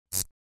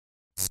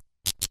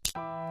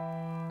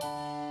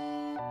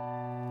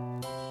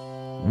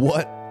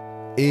What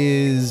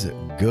is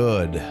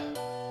good?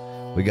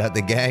 We got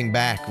the gang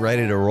back,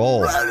 ready to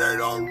roll. Ready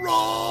to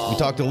roll. We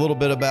talked a little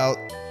bit about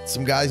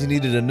some guys you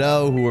needed to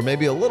know who were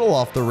maybe a little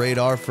off the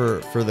radar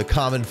for the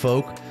common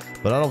folk,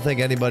 but I don't think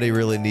anybody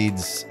really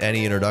needs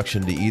any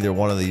introduction to either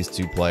one of these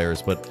two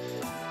players, but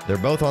they're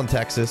both on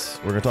Texas.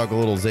 We're going to talk a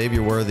little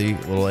Xavier Worthy,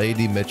 a little AD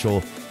Mitchell.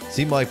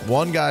 Seemed like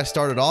one guy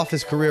started off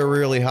his career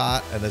really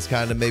hot and has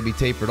kind of maybe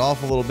tapered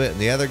off a little bit,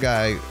 and the other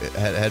guy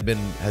has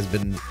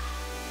been,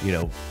 you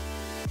know,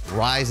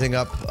 rising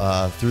up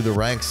through the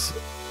ranks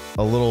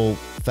a little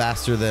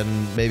faster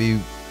than maybe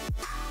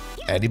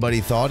anybody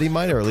thought he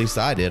might, or at least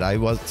I did.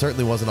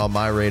 Certainly wasn't on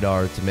my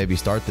radar to maybe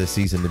start this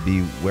season to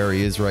be where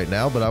he is right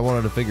now, but I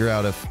wanted to figure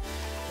out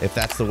if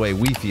that's the way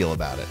we feel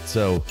about it.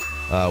 So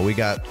we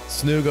got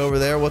Snoog over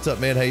there. What's up,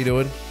 man? How you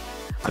doing?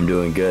 I'm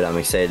doing good. I'm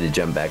excited to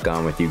jump back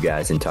on with you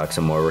guys and talk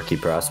some more rookie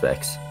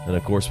prospects. And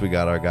of course, we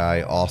got our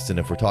guy Austin.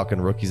 If we're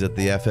talking rookies at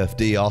the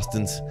FFD,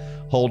 Austin's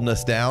holding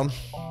us down.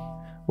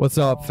 What's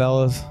up,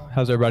 fellas?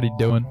 How's everybody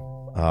doing?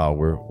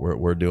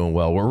 We're doing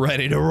well. We're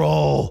ready to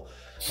roll.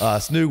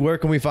 Snoog, where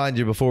can we find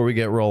you before we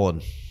get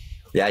rolling?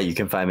 Yeah, you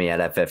can find me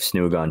at FF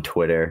Snoog on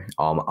Twitter.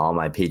 All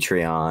my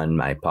Patreon,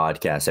 my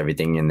podcast,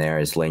 everything in there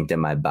is linked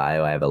in my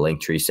bio. I have a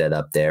link tree set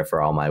up there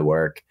for all my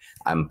work.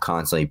 I'm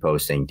constantly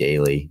posting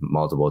daily,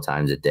 multiple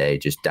times a day,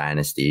 just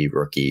dynasty,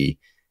 rookie,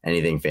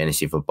 anything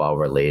fantasy football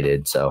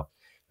related. So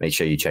make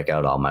sure you check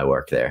out all my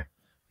work there.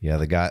 Yeah,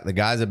 the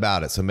guy's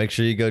about it. So make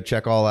sure you go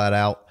check all that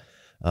out.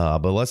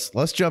 But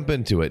let's jump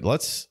into it.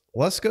 Let's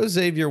go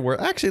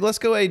Xavier. Actually, let's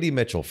go AD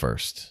Mitchell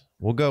first.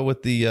 We'll go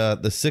with the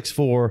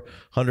 6'4",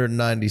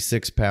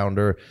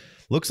 196-pounder.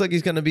 Looks like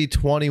he's going to be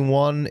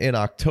 21 in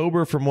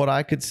October from what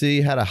I could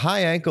see. Had a high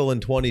ankle in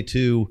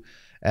 22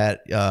 at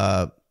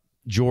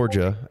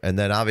Georgia, and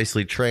then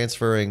obviously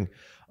transferring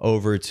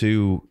over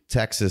to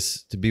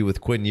Texas to be with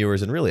Quinn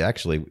Ewers. And really,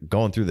 actually,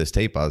 going through this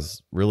tape, I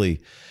was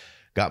really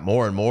got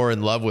more and more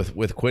in love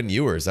with Quinn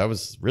Ewers. I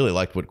was really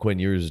liked what Quinn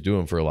Ewers is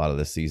doing for a lot of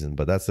this season,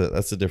 but that's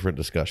a different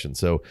discussion.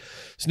 So,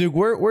 Snoog,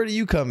 where do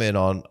you come in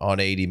on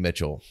AD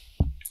Mitchell?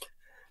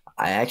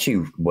 I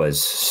actually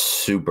was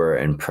super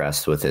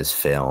impressed with his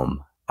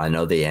film. I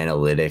know the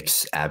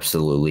analytics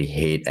absolutely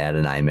hate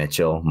Adonai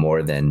Mitchell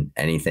more than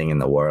anything in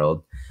the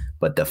world,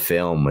 but the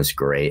film was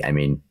great. I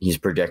mean, he's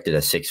projected a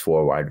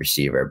 6'4" wide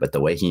receiver, but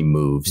the way he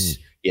moves,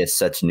 he has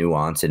such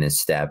nuance in his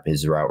step.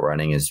 His route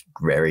running is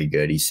very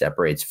good. He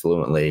separates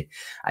fluently.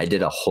 I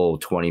did a whole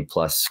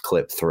 20-plus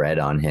clip thread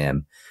on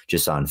him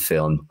just on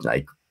film,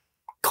 like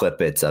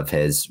clippets of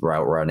his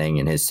route running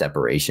and his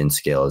separation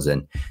skills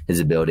and his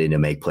ability to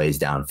make plays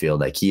downfield.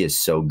 Like, he is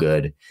so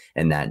good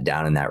in that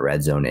down in that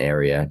red zone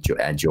area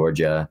at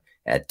Georgia,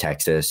 at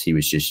Texas. He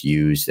was just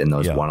used in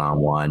those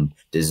one-on-one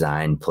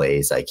design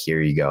plays. Like,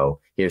 here you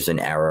go. Here's an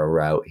arrow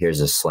route.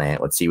 Here's a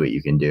slant. Let's see what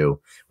you can do.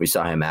 We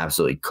saw him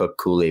absolutely cook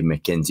Kool-Aid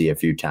McKenzie a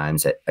few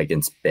times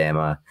against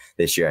Bama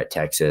this year at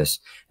Texas.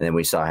 And then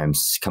we saw him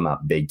come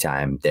up big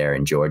time there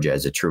in Georgia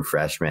as a true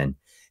freshman,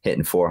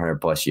 hitting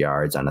 400-plus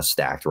yards on a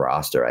stacked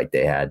roster. Like,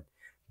 they had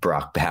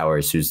Brock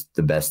Bowers, who's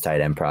the best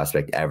tight end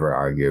prospect ever,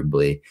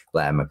 arguably,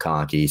 Ladd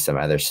McConkey, some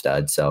other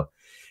studs. So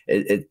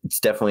it's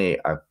definitely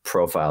a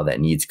profile that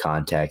needs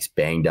context.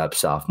 Banged up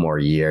sophomore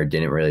year,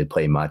 didn't really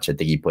play much. I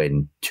think he played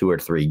in 2 or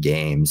 3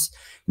 games,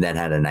 then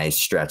had a nice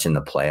stretch in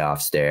the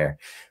playoffs there.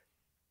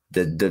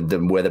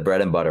 The where the bread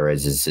and butter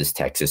is his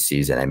Texas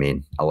season. I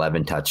mean,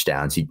 11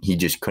 touchdowns. He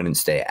just couldn't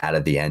stay out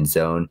of the end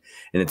zone.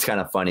 And it's kind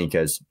of funny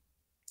because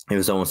it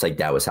was almost like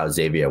that was how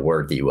Xavier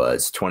Worthy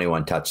was.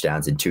 21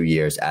 touchdowns in 2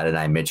 years.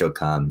 Adonai Mitchell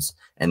comes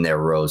and their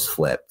roles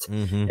flipped.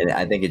 And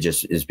I think it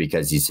just is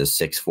because he's a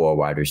 6'4"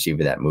 wide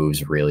receiver that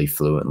moves really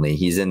fluently.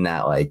 He's in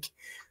that like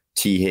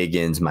T.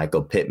 Higgins,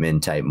 Michael Pittman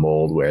type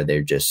mold where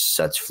they're just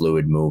such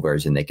fluid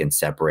movers and they can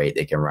separate,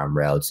 they can run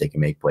routes, they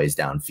can make plays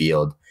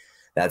downfield.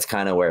 That's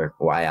kind of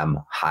why I'm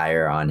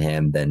higher on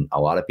him than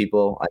a lot of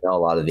people. I know a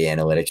lot of the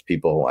analytics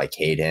people like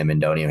hate him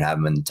and don't even have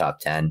him in the top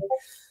 10.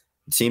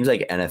 It seems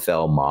like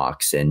NFL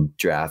mocks and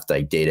draft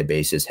like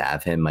databases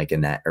have him like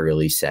in that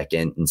early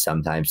second and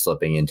sometimes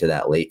slipping into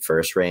that late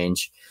first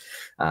range.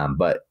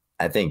 But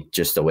I think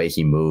just the way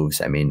he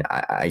moves, I mean,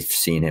 I've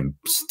seen him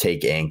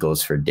take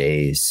ankles for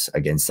days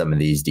against some of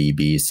these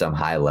DBs, some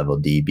high level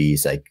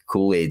DBs. Like,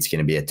 Kool-Aid's going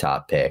to be a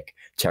top pick.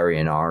 Terry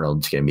and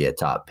Arnold's going to be a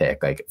top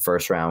pick. Like,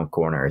 first round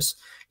corners.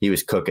 He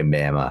was cooking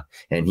Bama,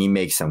 and he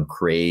makes some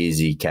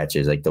crazy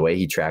catches. Like, the way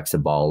he tracks the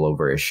ball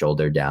over his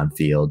shoulder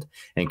downfield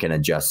and can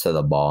adjust to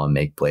the ball and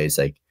make plays.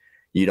 Like,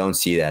 you don't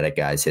see that at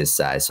guys his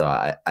size. So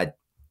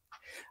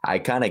I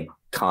kind of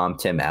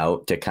comped him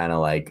out to kind of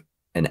like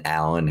an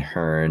Allen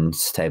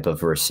Hurns type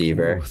of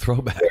receiver. Ooh,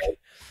 throwback.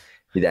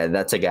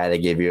 That's a guy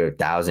that gave you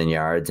 1,000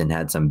 yards and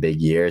had some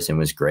big years and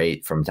was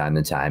great from time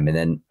to time. And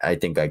then I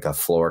think like a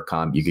floor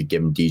comp, you could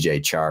give him DJ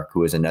Chark,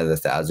 who was another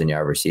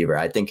 1,000-yard receiver.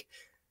 I think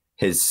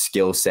his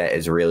skill set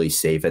is really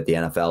safe at the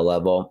NFL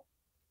level.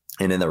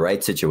 And in the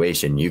right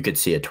situation, you could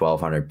see a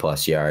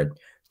 1,200-plus yard,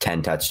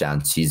 10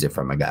 touchdown season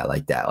from a guy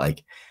like that.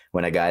 Like,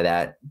 when a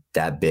guy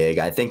that big,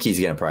 I think he's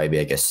going to probably be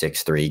like a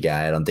 6'3"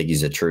 guy. I don't think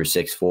he's a true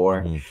 6'4".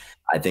 Mm-hmm.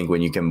 I think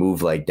when you can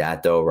move like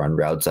that, though, run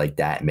routes like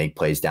that and make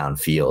plays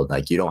downfield,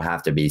 like you don't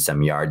have to be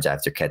some yards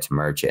after catch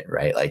merchant,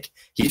 right? Like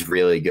he's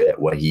really good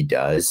at what he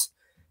does.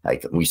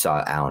 Like we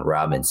saw Allen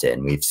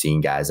Robinson. We've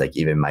seen guys like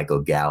even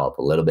Michael Gallup,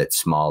 a little bit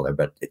smaller,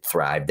 but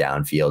thrive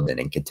downfield and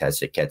in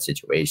contested catch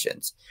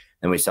situations.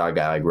 And we saw a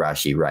guy like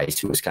Rashee Rice,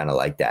 who was kind of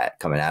like that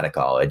coming out of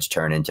college,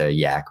 turn into a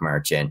yak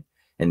merchant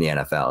in the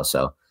NFL.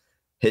 So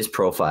his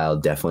profile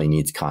definitely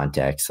needs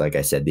context. Like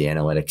I said, the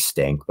analytics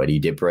stink, but he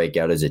did break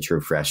out as a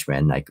true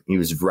freshman. Like he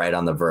was right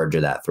on the verge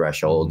of that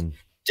threshold. Mm-hmm.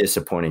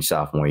 Disappointing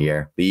sophomore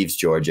year. Leaves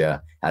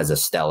Georgia as a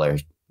stellar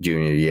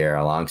junior year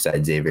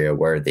alongside Xavier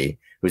Worthy,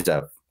 who's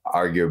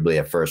arguably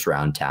a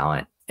first-round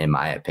talent, in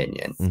my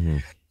opinion. Mm-hmm.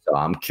 So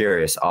I'm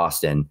curious,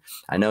 Austin,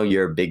 I know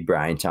you're a big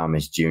Brian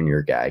Thomas Jr.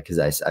 guy because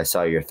I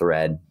saw your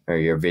thread or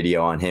your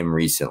video on him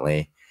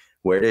recently.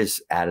 Where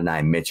does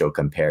Adonai Mitchell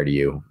compare to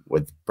you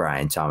with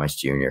Brian Thomas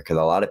Jr.? Because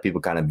a lot of people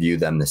kind of view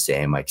them the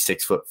same, like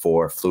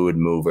 6'4", fluid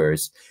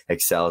movers,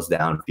 excels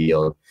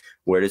downfield.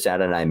 Where does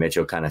Adonai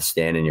Mitchell kind of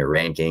stand in your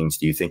rankings?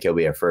 Do you think he'll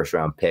be a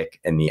first-round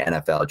pick in the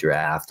NFL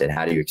draft? And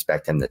how do you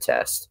expect him to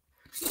test?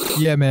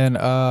 Yeah, man.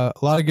 A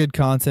lot of good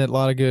content, a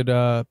lot of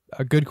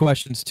good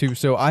questions too.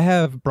 So I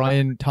have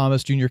Brian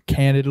Thomas Jr.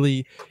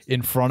 candidly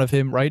in front of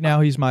him right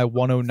now. He's my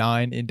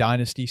 109 in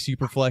Dynasty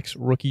Superflex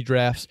rookie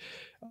drafts,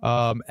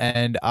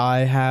 and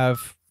I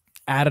have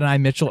Adonai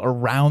Mitchell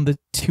around the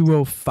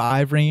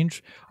 205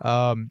 range.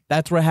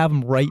 That's where I have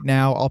him right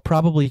now. I'll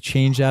probably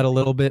change that a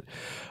little bit,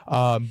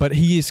 but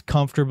he is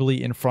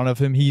comfortably in front of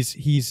him.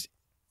 He's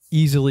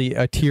easily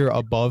a tier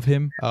above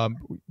him,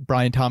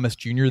 Brian Thomas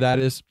Jr. That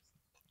is.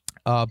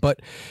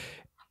 But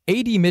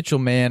AD Mitchell,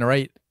 man,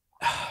 right?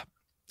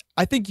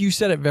 I think you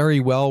said it very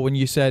well when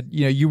you said,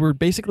 you were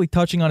basically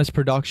touching on his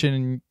production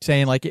and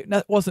saying like it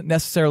wasn't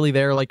necessarily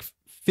there, like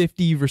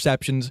 50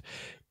 receptions,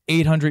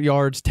 800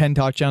 yards, 10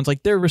 touchdowns,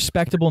 like they're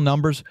respectable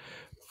numbers.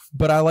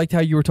 But I liked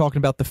how you were talking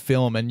about the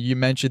film and you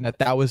mentioned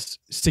that was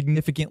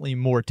significantly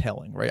more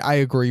telling, right? I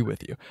agree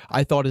with you.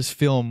 I thought his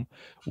film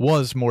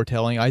was more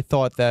telling. I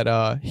thought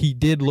that he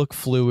did look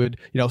fluid,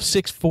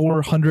 6'4",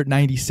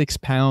 196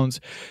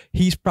 pounds.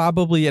 He's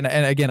probably, and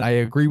again, I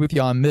agree with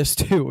you on this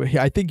too.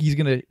 I think he's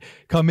going to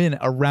come in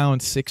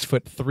around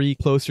 6'3",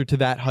 closer to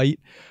that height.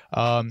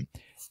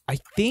 I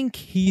think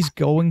he's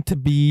going to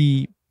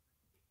be,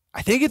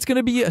 I think it's going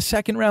to be a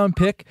second round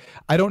pick.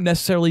 I don't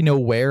necessarily know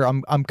where.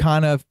 I'm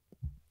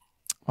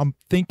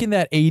thinking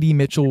that AD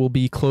Mitchell will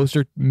be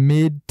closer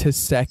mid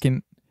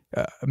second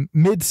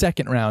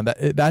round.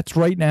 That's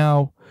right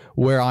now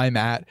where I'm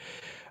at.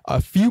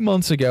 A few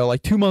months ago,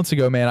 like 2 months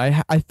ago,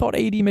 man, I thought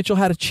AD Mitchell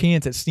had a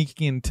chance at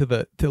sneaking into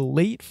the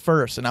late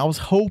first, and I was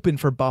hoping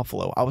for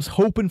Buffalo. I was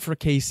hoping for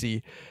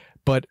KC,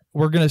 but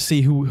we're gonna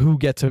see who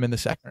gets him in the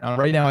second round.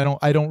 Right now,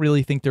 I don't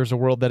really think there's a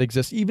world that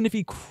exists. Even if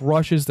he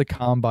crushes the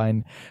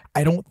combine,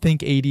 I don't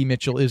think AD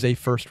Mitchell is a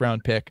first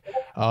round pick.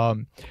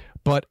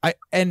 But I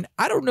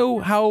don't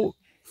know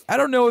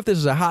if this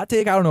is a hot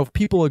take. I don't know if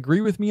people agree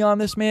with me on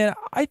this, man.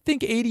 I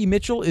think AD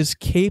Mitchell is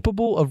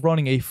capable of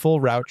running a full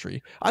route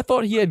tree. I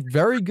thought he had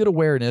very good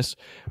awareness,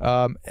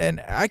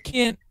 and I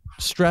can't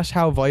stress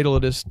how vital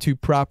it is to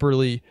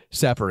properly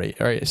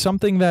separate. All right,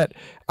 something that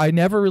I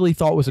never really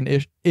thought was an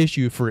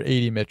issue for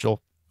AD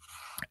Mitchell.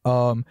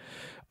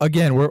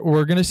 Again,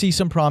 we're gonna see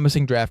some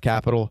promising draft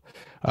capital,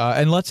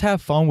 and let's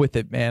have fun with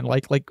it, man.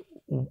 Like.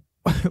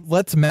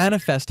 Let's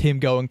manifest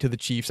him going to the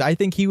Chiefs. I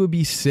think he would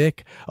be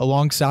sick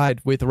alongside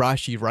with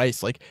Rashee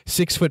Rice, like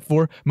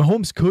 6'4".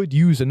 Mahomes could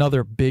use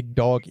another big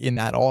dog in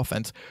that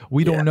offense.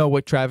 We don't know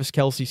what Travis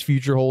Kelce's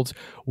future holds.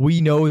 We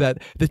know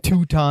that the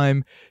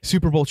two-time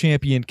Super Bowl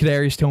champion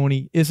Kadarius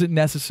Toney isn't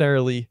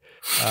necessarily,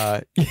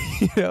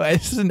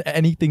 isn't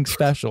anything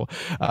special.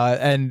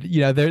 And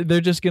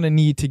they're just going to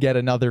need to get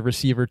another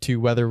receiver too,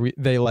 whether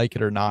they like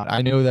it or not.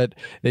 I know that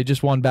they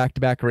just won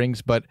back-to-back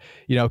rings, but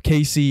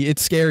KC,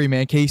 it's scary,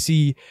 man. KC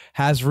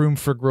has room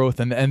for growth,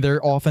 and their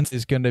offense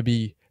is going to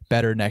be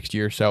better next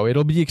year. So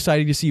it'll be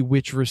exciting to see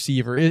which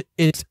receiver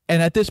it's.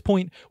 And at this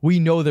point, we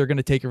know they're going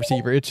to take a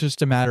receiver. It's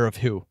just a matter of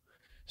who.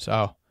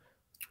 So,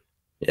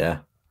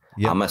 yeah.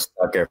 I'm a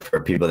sucker for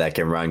people that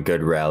can run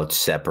good routes,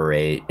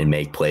 separate, and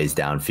make plays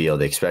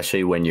downfield,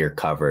 especially when you're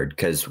covered.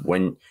 Because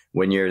when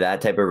you're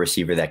that type of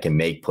receiver that can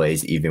make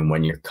plays even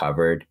when you're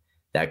covered,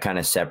 that kind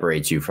of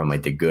separates you from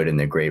like the good and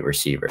the great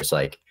receivers.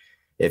 Like,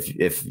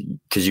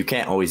 because you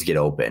can't always get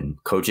open.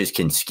 Coaches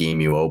can scheme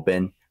you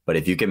open, but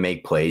if you can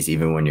make plays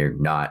even when you're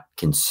not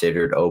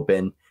considered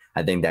open,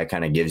 I think that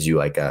kind of gives you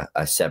like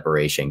a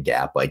separation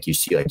gap. Like you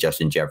see like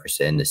Justin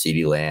Jefferson, the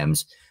CeeDee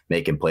Lambs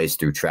making plays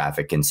through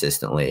traffic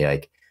consistently.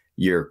 Like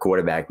your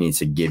quarterback needs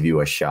to give you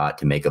a shot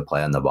to make a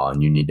play on the ball,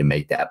 and you need to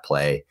make that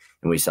play.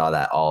 And we saw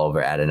that all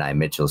over Adonai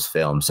Mitchell's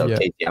film. So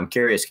Casey, I'm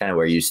curious kind of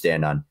where you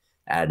stand on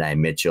Adonai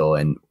Mitchell,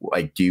 and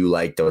like, do you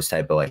like those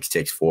type of like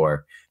 6'4"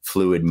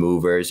 fluid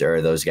movers, or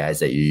are those guys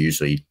that you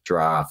usually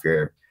draw off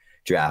your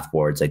draft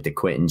boards, like the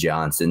Quentin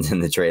Johnsons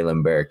and the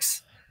Treylon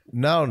Burks?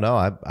 No,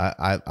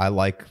 I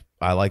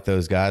I like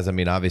those guys. I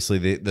mean,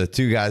 obviously the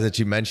two guys that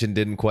you mentioned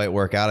didn't quite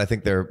work out. I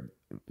think they're,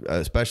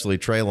 especially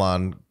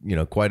Treylon,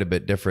 quite a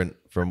bit different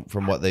from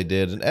what they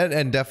did,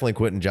 and definitely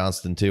Quentin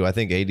Johnston too. I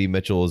think AD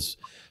Mitchell is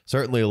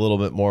certainly a little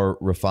bit more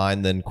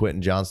refined than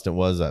Quentin Johnston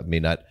was. I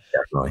mean,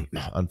 Definitely.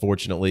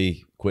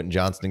 Unfortunately, Quentin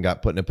Johnston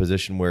got put in a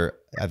position where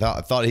I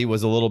thought he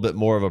was a little bit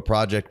more of a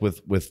project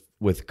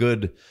with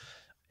good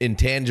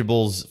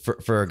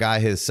intangibles for a guy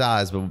his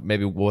size, but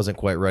maybe wasn't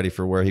quite ready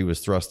for where he was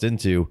thrust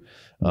into.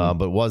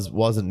 But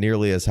wasn't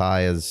nearly as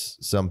high as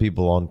some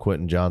people on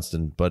Quentin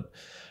Johnston. But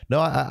no,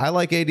 I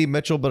like AD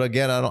Mitchell, but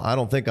again, I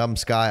don't think I'm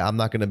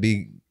not going to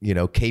be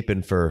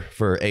caping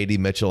for AD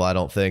Mitchell. I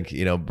don't think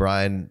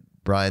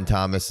Brian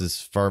Thomas is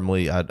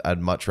firmly.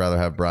 I'd much rather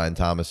have Brian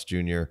Thomas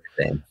Jr.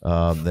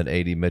 Than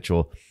AD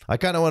Mitchell. I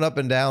kind of went up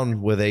and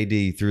down with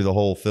AD through the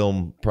whole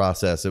film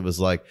process. It was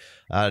like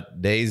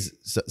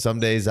some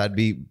days I'd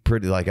be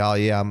pretty like, oh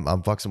yeah,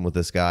 I'm fucking with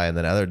this guy, and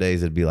then other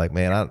days it'd be like,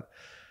 man,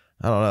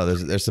 I don't know.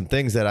 There's some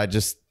things that I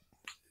just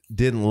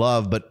didn't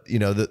love, but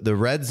the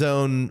red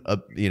zone,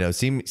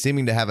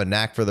 seeming to have a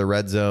knack for the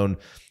red zone.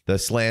 The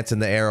slants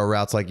and the arrow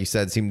routes, like you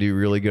said, seem to be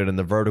really good. And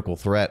the vertical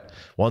threat,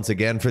 once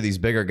again, for these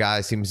bigger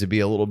guys, seems to be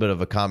a little bit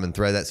of a common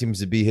thread. That seems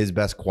to be his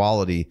best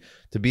quality,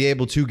 to be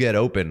able to get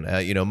open.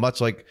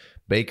 Much like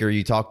Baker,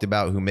 you talked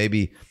about, who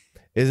maybe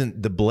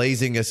isn't the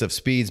blazingest of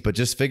speeds, but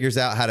just figures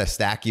out how to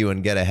stack you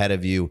and get ahead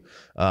of you.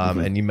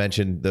 And you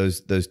mentioned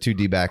those two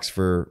D-backs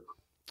for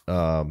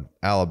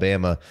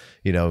Alabama.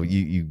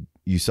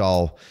 You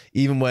saw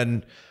even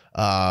when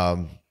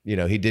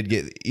he did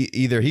get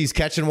either he's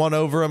catching one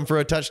over him for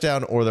a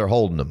touchdown or they're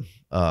holding him.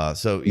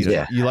 So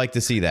you like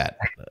to see that.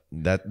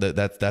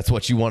 That's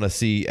what you want to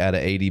see out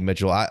of AD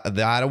Mitchell.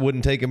 I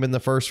wouldn't take him in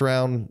the first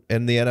round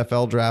in the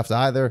NFL draft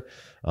either.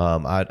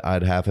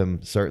 I'd have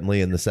him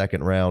certainly in the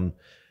second round.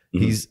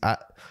 I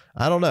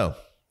don't know.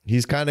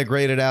 He's kind of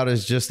graded out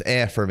as just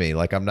for me.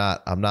 Like I'm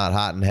not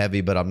hot and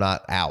heavy, but I'm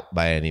not out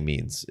by any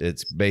means.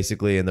 It's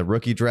basically in the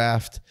rookie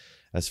draft.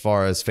 As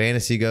far as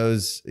fantasy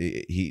goes,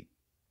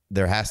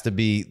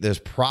 there's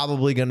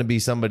probably going to be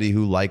somebody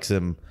who likes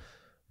him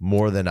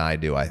more than I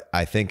do.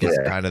 I think it's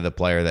kind of the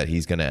player that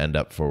he's going to end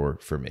up for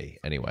me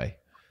anyway.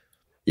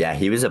 Yeah,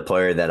 he was a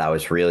player that I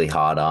was really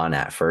hot on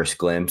at first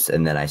glimpse,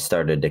 and then I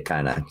started to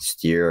kind of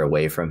steer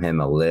away from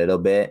him a little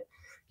bit.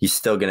 He's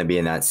still going to be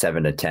in that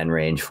 7 to 10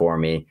 range for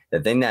me.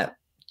 The thing that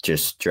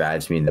just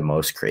drives me the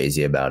most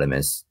crazy about him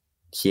is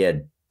he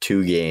had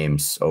 2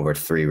 games over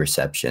 3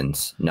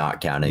 receptions,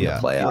 not counting the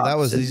playoffs. Yeah, that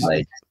was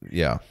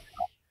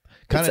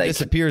kind of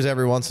disappears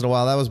every once in a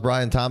while. That was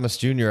Brian Thomas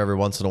Jr. every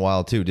once in a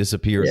while too.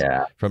 Disappears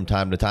from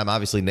time to time.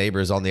 Obviously,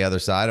 Neighbors on the other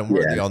side and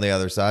Worthy on the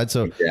other side,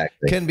 so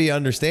can be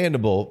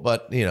understandable.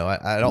 But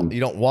I don't. You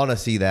don't want to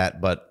see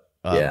that. But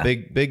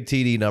big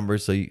TD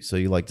numbers, so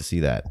you like to see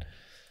that.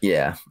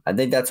 Yeah, I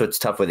think that's what's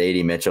tough with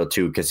AD Mitchell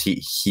too, because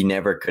he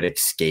never could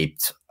escape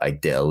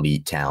like the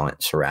elite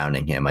talent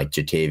surrounding him, like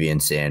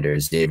Jatavian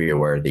Sanders, Xavier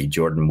Worthy,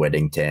 Jordan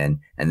Whittington,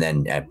 and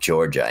then at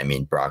Georgia, I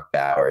mean Brock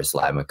Bowers,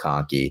 Ladd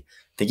McConkey.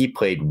 I think he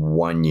played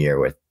 1 year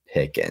with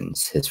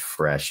Pickens his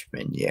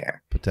freshman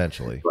year,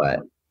 potentially.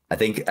 But I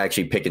think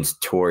actually Pickens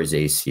tore his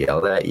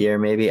ACL that year,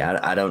 maybe.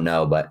 I don't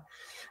know, but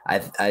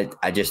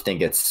I just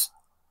think it's.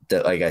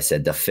 Like I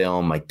said, the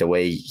film, like the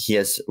way he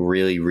has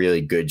really,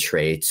 really good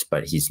traits,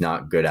 but he's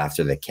not good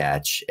after the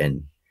catch,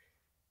 and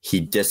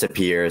he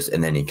disappears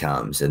and then he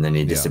comes and then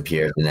he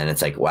disappears. And then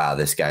it's like, wow,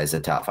 this guy's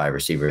a top 5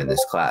 receiver in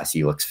this class.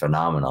 He looks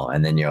phenomenal.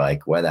 And then you're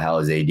like, where the hell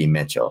is AD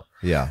Mitchell?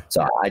 Yeah.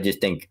 So I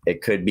just think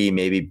it could be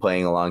maybe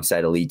playing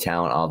alongside elite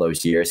talent all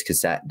those years,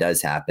 because that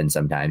does happen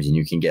sometimes and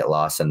you can get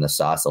lost in the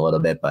sauce a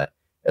little bit, but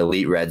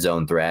elite red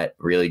zone threat,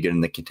 really good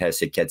in the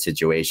contested catch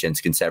situations,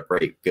 can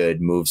separate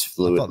good, moves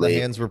fluidly. I thought the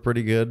hands were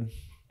pretty good.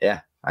 Yeah,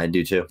 I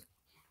do too.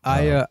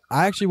 I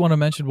actually want to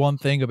mention one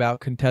thing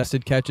about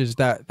contested catches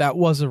that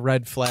was a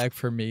red flag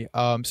for me.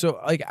 So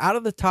like out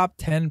of the top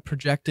 10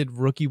 projected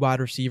rookie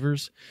wide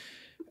receivers,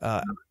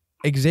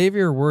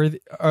 Xavier Worthy,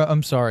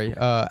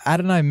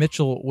 Adonai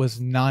Mitchell was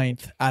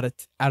 9th out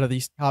of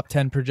these top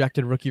 10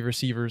 projected rookie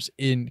receivers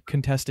in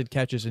contested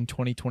catches in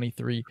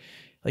 2023.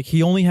 Like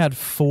he only had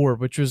 4,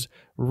 which was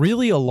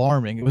really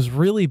alarming. It was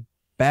really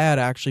bad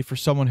actually for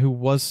someone who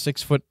was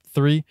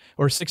 6'3"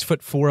 or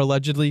 6'4"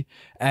 allegedly.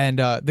 And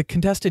the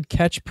contested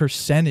catch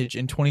percentage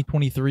in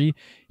 2023,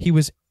 he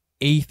was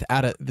 8th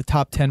out of the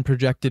top 10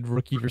 projected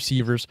rookie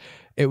receivers.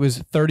 It was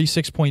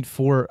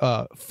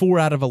 36.4, 4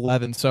 out of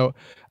 11. So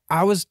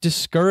I was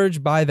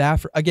discouraged by that.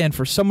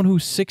 For someone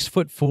who's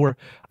 6'4",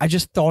 I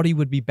just thought he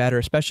would be better,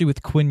 especially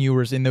with Quinn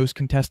Ewers in those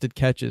contested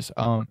catches.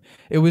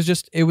 It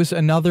was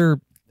another.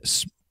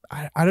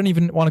 I don't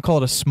even want to call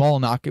it a small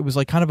knock. It was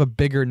like kind of a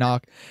bigger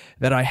knock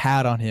that I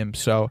had on him.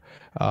 So,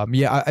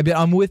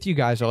 I'm with you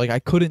guys. Like I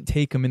couldn't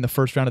take him in the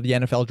first round of the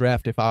NFL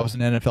draft if I was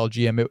an NFL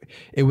GM.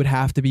 It would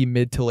have to be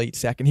mid to late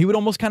second. He would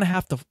almost kind of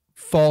have to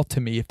fall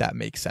to me, if that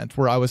makes sense,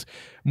 where I was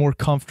more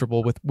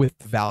comfortable with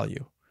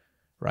value.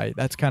 Right.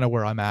 That's kind of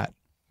where I'm at.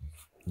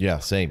 Yeah,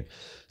 same.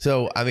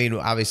 So, I mean,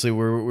 obviously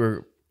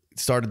we're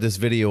started this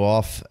video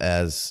off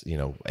as,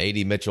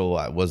 AD Mitchell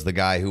was the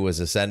guy who was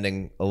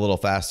ascending a little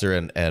faster,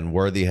 and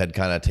Worthy had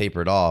kind of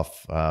tapered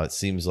off. It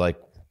seems like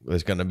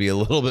there's going to be a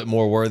little bit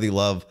more Worthy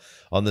love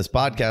on this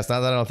podcast. Not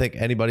that I don't think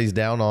anybody's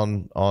down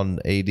on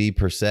AD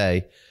per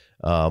se,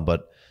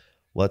 but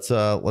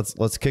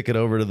let's kick it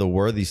over to the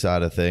Worthy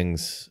side of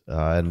things.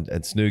 And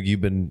Snoog,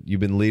 you've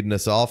been leading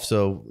us off,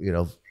 so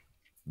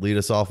lead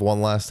us off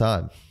one last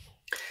time.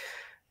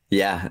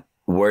 Yeah,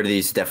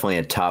 Worthy's definitely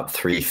a top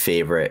 3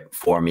 favorite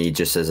for me,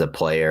 just as a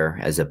player,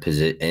 as a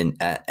position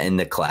in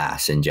the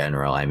class in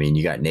general. I mean,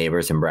 you got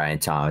Neighbors and Brian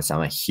Thomas.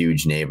 I'm a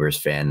huge Neighbors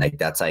fan. Like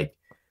that's like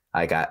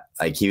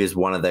he was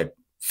one of the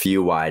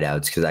few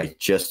wideouts because I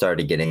just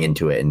started getting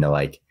into it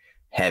into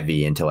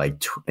heavy into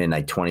in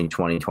 2020,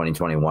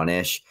 2021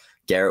 ish.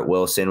 Garrett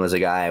Wilson was a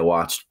guy I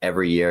watched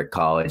every year at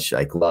college.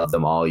 Loved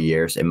them all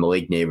years. And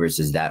Malik Neighbors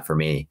is that for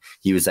me.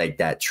 He was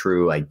that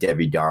true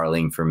Debbie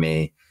Darling for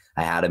me.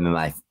 I had him in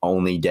my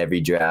only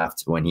Debbie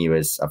draft when he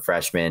was a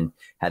freshman,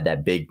 had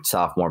that big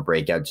sophomore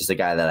breakout, just a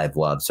guy that I've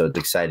loved. So it's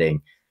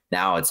exciting.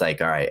 Now it's all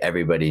right,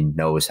 everybody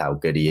knows how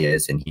good he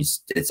is. And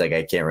it's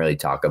I can't really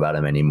talk about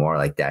him anymore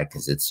like that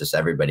because it's just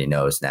everybody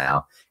knows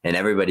now. And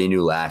everybody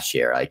knew last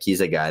year.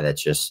 He's a guy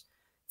that's just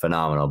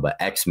phenomenal. But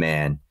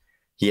X-Man,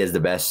 he has the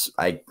best.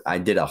 I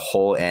did a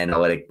whole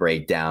analytic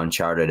breakdown,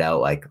 charted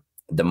out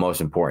the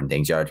most important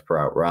things: yards per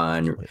out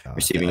run,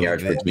 receiving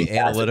yards per the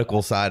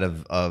analytical side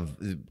of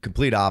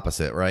complete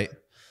opposite, right?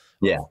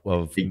 Yeah,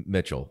 of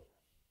Mitchell.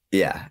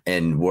 Yeah,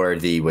 and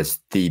Worthy was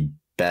the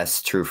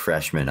best true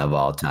freshman of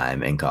all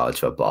time in college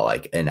football.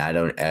 And I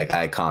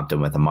comped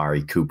him with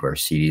Amari Cooper,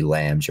 CeeDee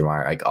Lamb,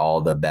 Jamar,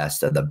 all the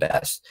best of the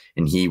best,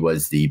 and he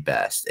was the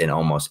best in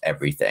almost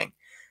everything.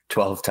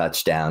 12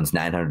 touchdowns,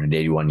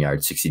 981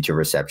 yards, 62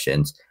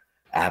 receptions,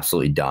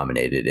 absolutely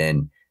dominated.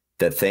 And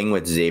the thing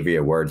with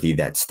Xavier Worthy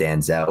that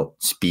stands out,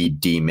 speed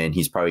demon.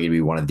 He's probably going to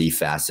be one of the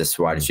fastest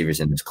wide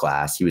receivers in this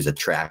class. He was a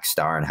track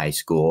star in high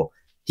school.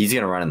 He's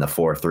going to run in the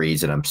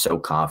 4.3s, and I'm so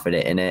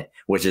confident in it,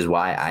 which is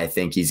why I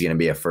think he's going to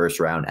be a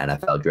first-round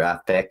NFL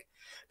draft pick.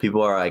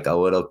 People are a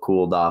little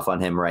cooled off on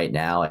him right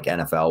now,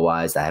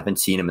 NFL-wise. I haven't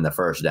seen him in the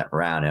first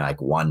round in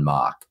one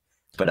mock.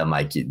 But I'm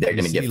they're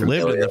going to get familiar.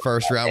 He lived in the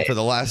first round for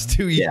the last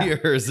 2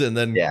 years and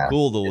then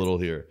cooled a little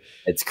here.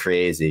 It's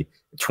crazy.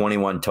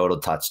 21 total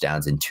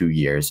touchdowns in 2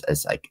 years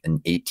as an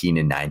 18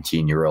 and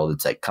 19-year-old.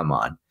 It's come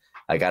on.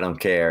 I don't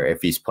care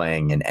if he's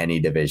playing in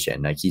any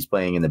division. He's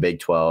playing in the Big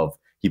 12.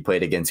 He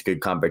played against good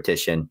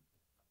competition.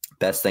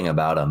 Best thing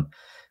about him,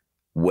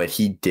 what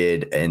he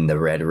did in the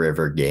Red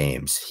River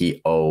games,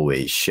 he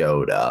always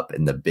showed up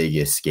in the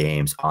biggest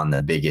games on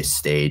the biggest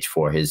stage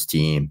for his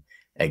team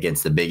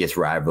against the biggest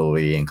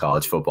rivalry in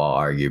college football,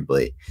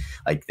 arguably.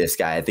 This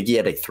guy, I think he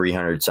had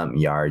 300-something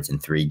yards in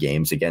 3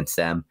 games against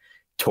them,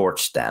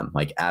 torched them,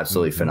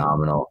 absolutely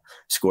phenomenal,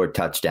 scored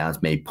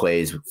touchdowns, made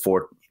plays.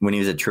 When he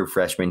was a true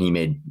freshman, he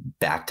made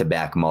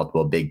back-to-back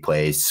multiple big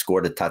plays,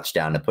 scored a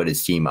touchdown to put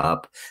his team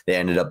up. They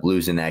ended up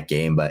losing that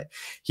game, but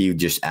he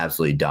just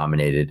absolutely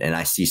dominated. And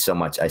I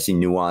see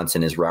nuance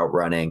in his route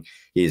running.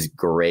 He's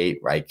great,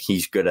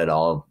 he's good at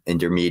all,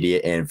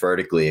 intermediate and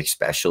vertically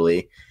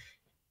especially.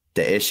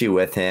 The issue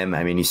with him,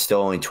 he's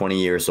still only 20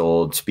 years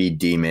old, speed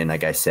demon.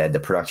 Like I said, the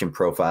production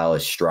profile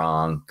is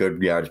strong,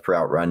 good yards per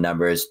out run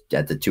numbers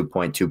at the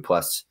 2.2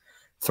 plus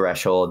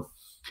threshold.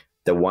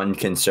 The one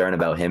concern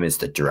about him is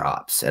the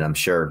drops. And I'm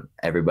sure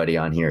everybody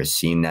on here has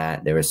seen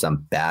that. There were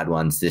some bad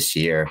ones this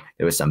year.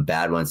 There were some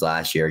bad ones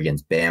last year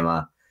against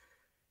Bama.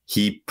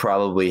 He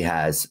probably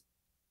has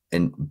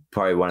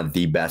probably one of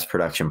the best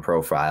production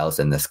profiles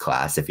in this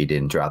class if he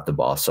didn't drop the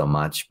ball so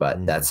much.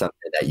 But that's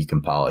something that you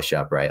can polish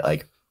up,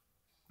 right?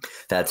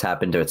 That's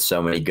happened to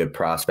so many good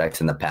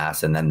prospects in the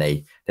past, and then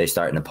they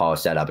starting to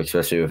polish that up,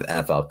 especially with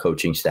NFL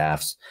coaching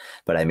staffs.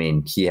 But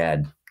he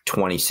had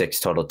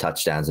 26 total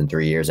touchdowns in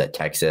 3 years at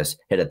Texas,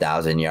 hit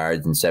 1,000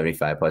 yards and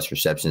 75 plus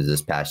receptions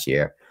this past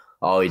year.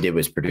 All he did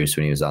was produce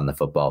when he was on the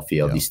football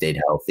field. Yeah. He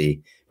stayed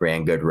healthy,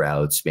 ran good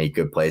routes, made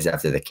good plays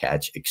after the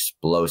catch.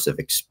 Explosive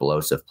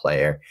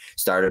player.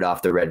 Started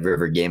off the Red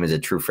River game as a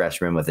true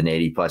freshman with an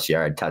 80-plus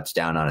yard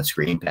touchdown on a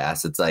screen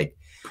pass. It's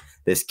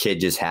this kid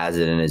just has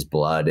it in his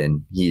blood,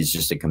 and he's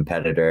just a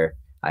competitor.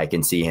 I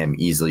can see him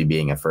easily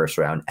being a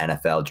first-round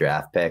NFL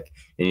draft pick,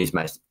 and he's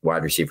my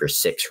wide receiver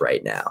 6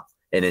 right now,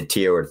 in a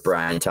tier with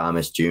Brian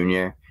Thomas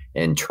Jr.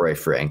 and Troy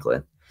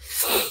Franklin.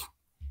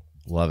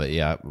 Love it.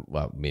 Yeah.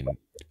 Well,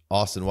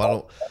 Austin,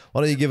 why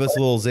don't you give us a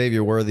little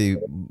Xavier Worthy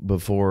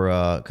before,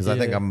 because I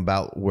think I'm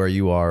about where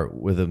you are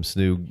with him,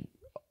 Snoog.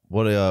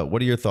 What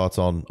are your thoughts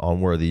on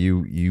Worthy?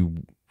 You're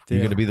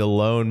going to be the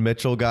lone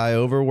Mitchell guy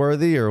over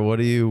Worthy, or what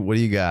do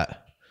you got?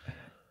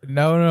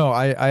 No,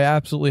 I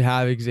absolutely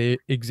have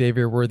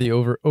Xavier Worthy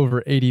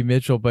over AD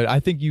Mitchell, but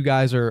I think you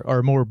guys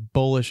are more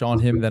bullish on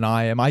him than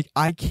I am.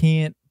 I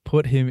can't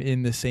put him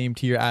in the same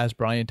tier as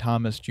Brian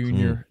Thomas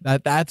Jr.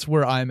 That's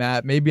where I'm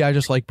at. Maybe I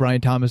just like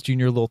Brian Thomas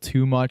Jr. a little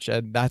too much,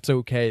 and that's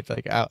okay.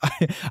 Like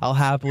I'll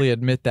happily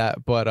admit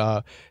that. But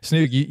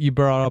Snoog, you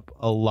brought up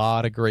a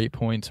lot of great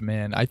points,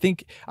 man. I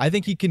think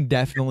he can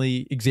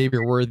definitely,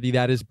 Xavier Worthy,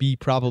 that is, be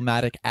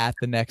problematic at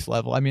the next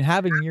level. I mean,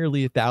 having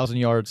nearly 1,000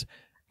 yards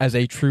as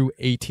a true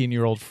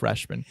 18-year-old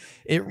freshman,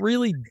 it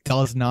really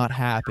does not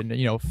happen.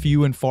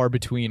 Few and far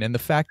between. And the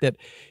fact that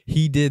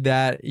he did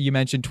that, you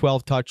mentioned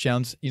 12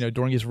 touchdowns,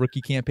 during his rookie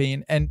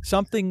campaign, and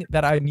something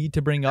that I need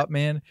to bring up,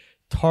 man,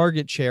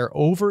 target share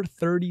over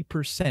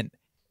 30%,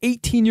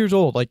 18 years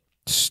old, like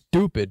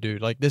stupid,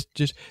 dude. Like this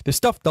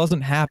stuff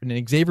doesn't happen.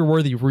 And Xavier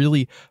Worthy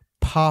really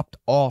popped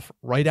off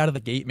right out of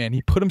the gate, man.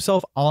 He put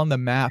himself on the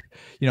map.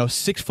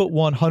 6'1",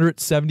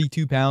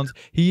 172 pounds.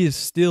 He is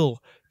still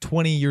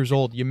 20 years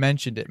old. You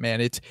mentioned it, man.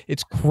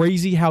 It's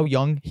crazy how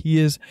young he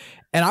is.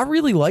 And I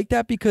really like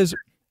that because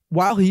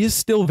while he is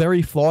still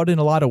very flawed in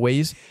a lot of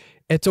ways,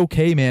 it's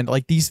okay, man.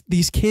 Like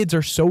these kids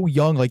are so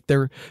young, like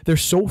they're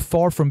so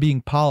far from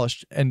being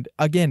polished. And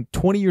again,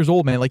 20 years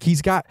old, man, like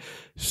he's got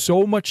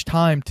so much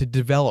time to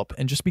develop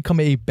and just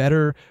become a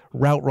better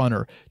route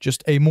runner,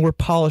 just a more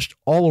polished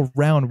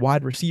all-around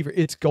wide receiver.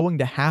 It's going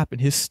to happen.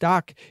 His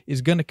stock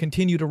is going to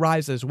continue to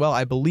rise as well.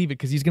 I believe it,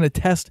 because he's going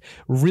to test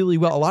really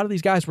well. A lot of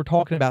these guys we're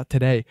talking about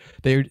today,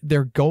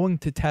 they're going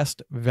to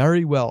test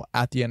very well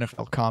at the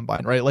NFL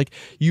Combine, right? Like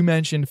you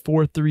mentioned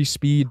 4.3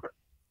 speed.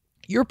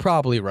 You're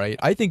probably right.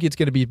 I think it's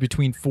going to be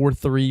between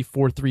 4.3,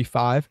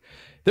 4.35.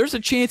 There's a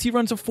chance he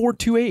runs a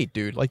 4.28,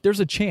 dude. Like there's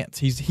a chance.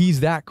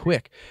 He's that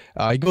quick.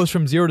 He goes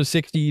from 0 to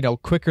 60,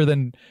 quicker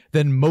than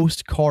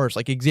most cars.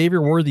 Like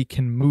Xavier Worthy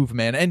can move,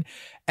 man.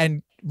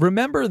 And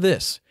remember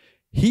this.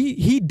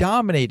 He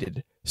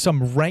dominated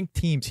some ranked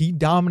teams. He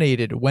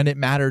dominated when it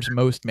matters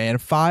most, man.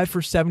 5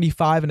 for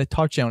 75 and a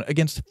touchdown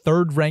against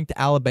third-ranked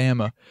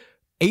Alabama.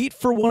 8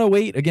 for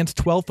 108 against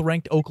 12th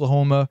ranked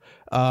Oklahoma,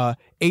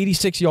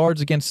 86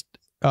 yards against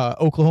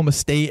Oklahoma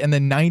State, and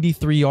then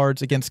 93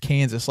 yards against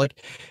Kansas.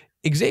 Like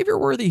Xavier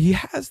Worthy, he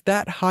has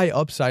that high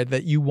upside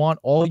that you want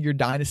all your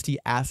dynasty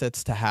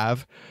assets to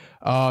have.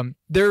 And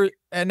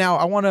now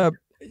I want to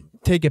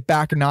take it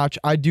back a notch.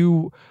 I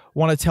do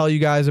want to tell you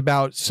guys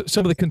about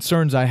some of the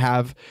concerns I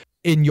have.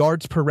 In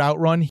yards per route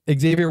run,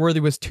 Xavier Worthy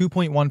was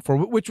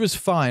 2.14, which was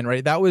fine,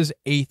 right? That was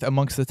 8th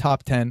amongst the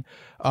top 10.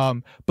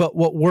 But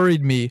what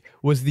worried me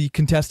was the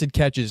contested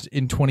catches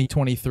in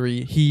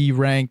 2023. He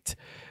ranked,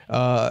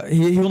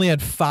 he only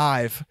had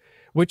 5,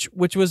 which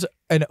was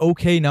an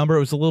okay number. It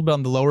was a little bit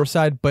on the lower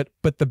side, but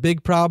the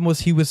big problem was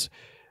he was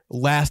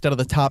last out of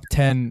the top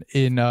 10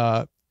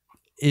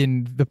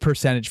 in the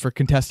percentage for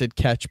contested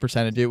catch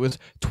percentage. It was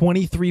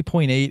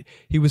 23.8.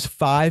 He was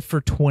 5 for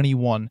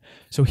 21.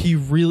 So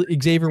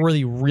Xavier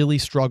Worthy really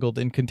struggled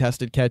in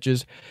contested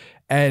catches.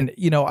 And,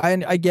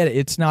 I get it.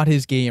 It's not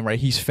his game, right?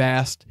 He's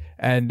fast,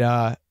 and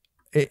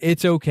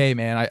it's okay,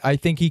 man. I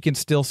think he can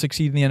still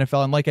succeed in the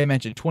NFL. And like I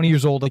mentioned, 20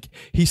 years old, like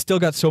he's still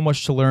got so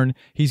much to learn.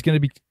 He's going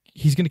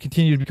to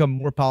continue to become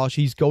more polished.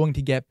 He's going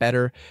to get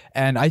better.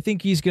 And I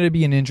think he's going to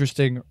be an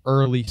interesting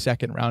early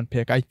second round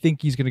pick. I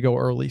think he's going to go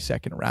early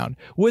second round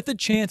with a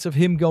chance of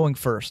him going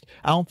first.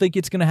 I don't think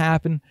it's going to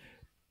happen,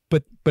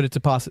 but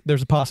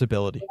there's a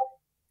possibility.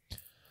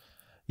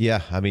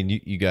 Yeah, I mean,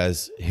 you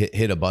guys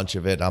hit a bunch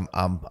of it.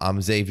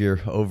 I'm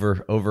Xavier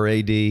over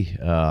AD.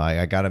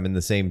 I got him in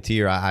the same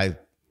tier.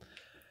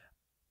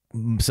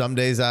 Some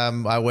days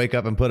I wake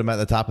up and put him at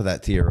the top of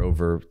that tier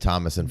over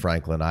Thomas and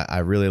Franklin. I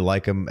really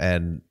like him,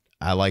 and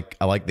I like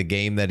the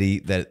game that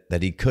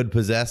he could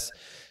possess.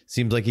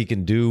 Seems like he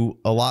can do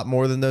a lot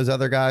more than those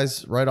other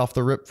guys right off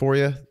the rip for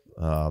you.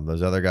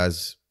 Those other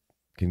guys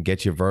can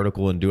get you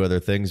vertical and do other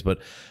things, but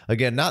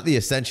again, not the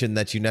ascension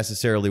that you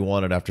necessarily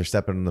wanted after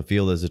stepping on the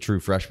field as a true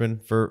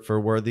freshman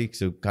for Worthy.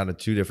 So kind of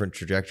two different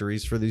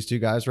trajectories for these two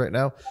guys right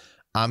now.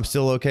 I'm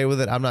still okay with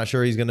it. I'm not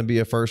sure he's going to be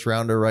a first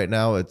rounder right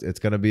now. It's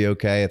going to be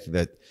okay.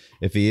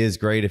 If he is,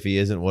 great. If he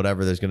isn't,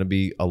 whatever. There's going to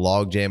be a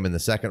log jam in the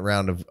second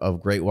round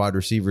of great wide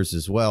receivers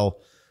as well.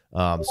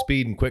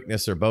 Speed and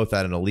quickness are both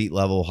at an elite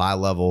level, high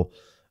level,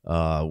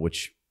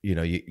 which you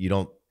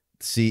don't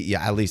see.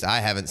 Yeah, at least I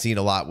haven't seen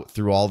a lot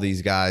through all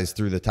these guys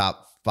through the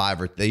top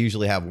 5. Or they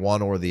usually have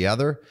one or the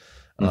other.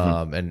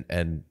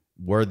 And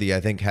Worthy, I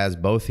think, has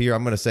both here.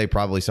 I'm going to say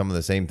probably some of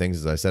the same things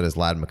as I said as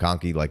Ladd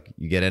McConkey. Like,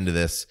 you get into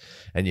this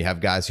and you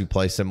have guys who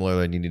play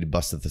similar, and you need to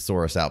bust the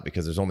thesaurus out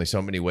because there's only so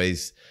many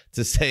ways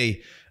to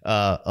say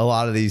a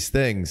lot of these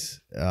things.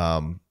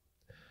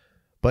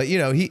 But,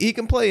 he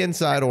can play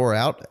inside or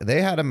out.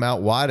 They had him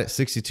out wide at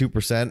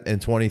 62% in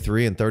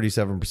 23 and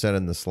 37%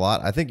 in the slot.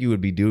 I think you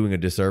would be doing a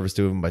disservice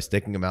to him by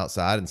sticking him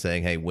outside and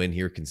saying, hey, win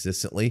here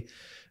consistently.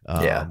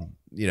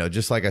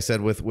 Just like I said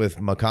with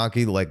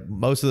McConkey, like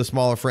most of the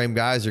smaller frame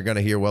guys are going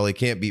to hear, well, he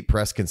can't beat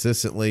press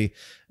consistently.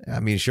 I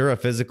mean, sure, a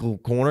physical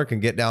corner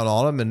can get down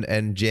on him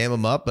and jam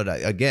him up. But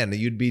again,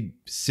 you'd be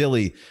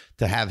silly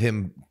to have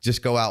him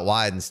just go out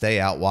wide and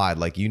stay out wide.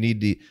 Like, you need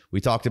to, we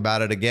talked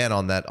about it again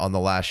on the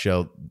last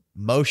show.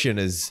 Motion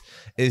is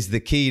the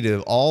key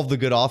to all of the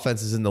good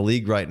offenses in the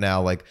league right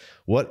now. Like,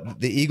 what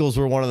the Eagles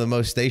were one of the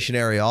most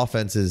stationary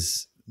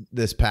offenses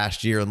this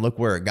past year, and look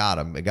where it got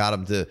them. It got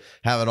them to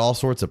having all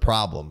sorts of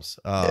problems.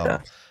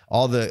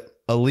 All the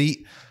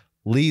elite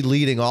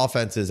leading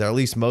offenses, or at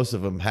least most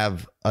of them,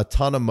 have a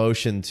ton of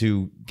motion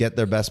to get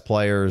their best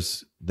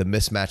players the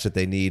mismatch that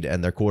they need,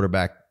 and their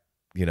quarterback,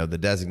 the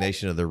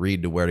designation of the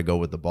read to where to go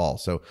with the ball.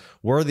 So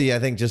Worthy, I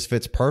think, just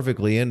fits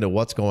perfectly into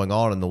what's going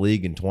on in the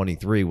league in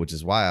 23, which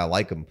is why I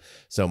like him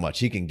so much.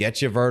 He can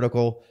get you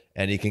vertical,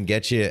 and he can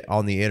get you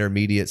on the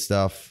intermediate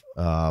stuff.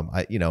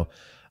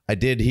 I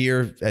did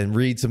hear and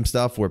read some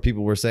stuff where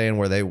people were saying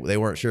where they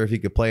weren't sure if he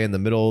could play in the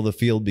middle of the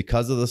field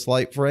because of the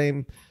slight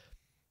frame.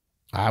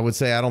 I would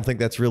say I don't think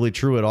that's really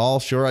true at all.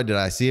 Sure, did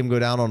I see him go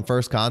down on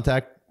first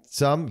contact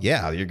some?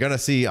 Yeah, you're going to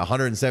see a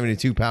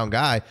 172-pound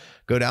guy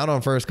go down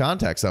on first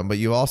contact some, but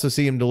you also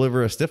see him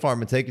deliver a stiff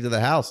arm and take it to the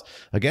house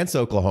against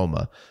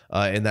Oklahoma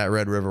in that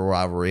Red River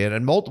rivalry,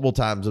 and multiple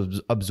times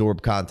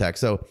absorb contact.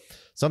 So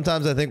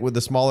sometimes I think with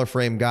the smaller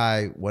frame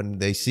guy, when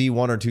they see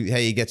one or two,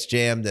 hey, he gets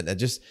jammed, and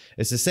it's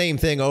the same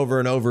thing over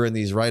and over in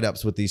these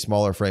write-ups with these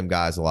smaller frame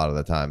guys a lot of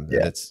the time.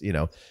 Yeah.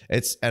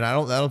 And I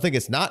don't think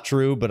it's not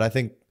true, but I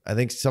think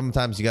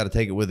sometimes you got to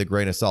take it with a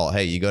grain of salt.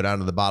 Hey, you go down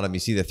to the bottom, you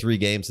see the 3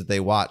 games that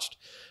they watched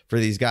for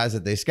these guys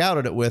that they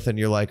scouted it with, and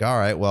you're like, all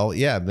right, well,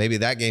 yeah, maybe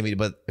that game,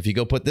 but if you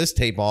go put this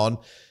tape on,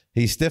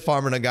 he's stiff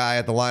arming a guy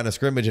at the line of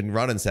scrimmage and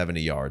running 70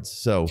 yards.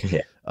 So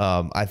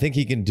I think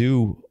he can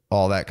do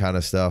all that kind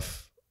of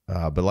stuff.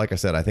 But like I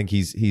said, I think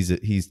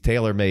he's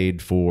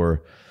tailor-made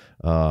for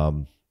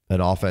an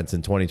offense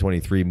in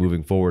 2023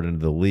 moving forward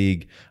into the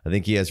league. I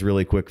think he has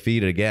really quick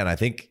feet. Again, I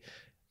think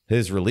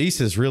his release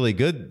is really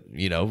good,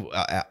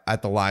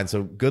 at the line.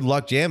 So good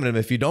luck jamming him.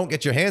 If you don't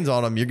get your hands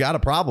on him, you got a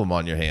problem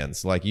on your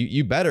hands. Like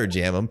you better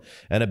jam him.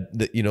 And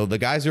the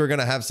guys who are going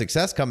to have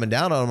success coming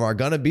down on him are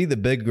going to be the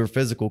bigger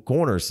physical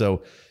corners.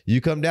 So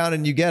you come down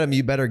and you get him,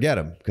 you better get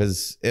him,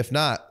 because if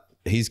not,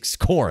 he's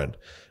scoring.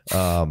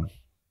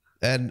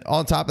 And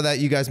on top of that,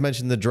 you guys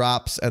mentioned the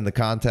drops and the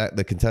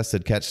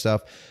contested catch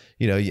stuff.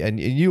 And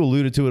you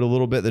alluded to it a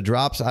little bit. The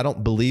drops, I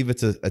don't believe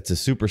it's a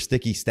super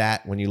sticky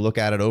stat when you look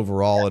at it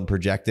overall and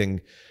projecting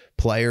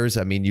players.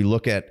 I mean, you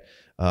look at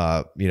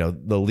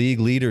the league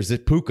leaders.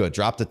 That Puka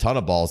dropped a ton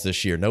of balls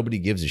this year. Nobody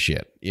gives a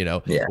shit.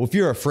 Well, if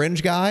you're a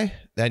fringe guy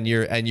and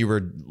you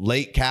were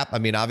late cap, I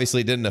mean,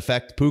 obviously it didn't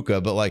affect Puka,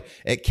 but like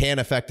it can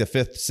affect a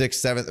 5th, 6th,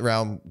 7th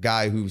round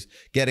guy who's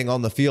getting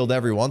on the field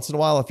every once in a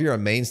while. If you're a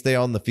mainstay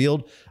on the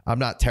field, I'm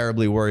not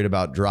terribly worried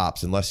about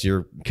drops unless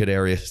you're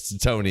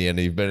Kadarius Toney and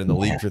you've been in the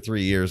league for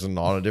 3 years and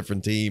on a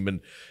different team,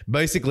 and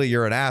basically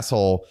you're an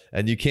asshole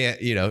and you can't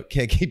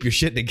keep your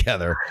shit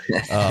together.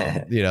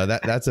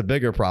 That's a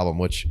bigger problem,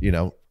 which,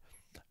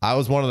 I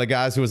was one of the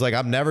guys who was like,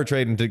 I'm never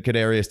trading to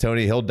Kadarius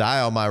Toney. He'll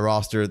die on my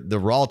roster. The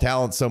raw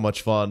talent's so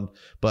much fun.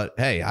 But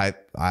hey,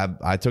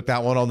 I took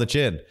that one on the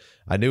chin.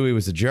 I knew he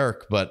was a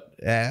jerk, but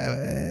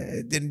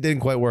it didn't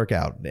quite work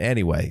out.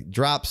 Anyway,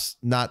 drops,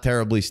 not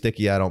terribly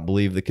sticky, I don't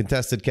believe. The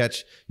contested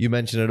catch, you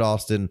mentioned it,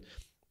 Austin.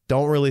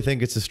 Don't really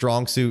think it's a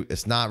strong suit.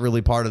 It's not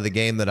really part of the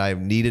game that I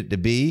need it to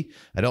be.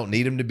 I don't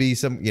need him to be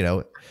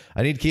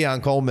I need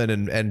Keon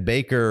Coleman and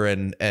Baker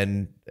and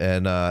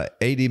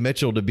AD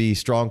Mitchell to be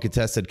strong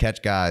contested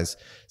catch guys.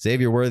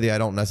 Xavier Worthy, I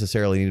don't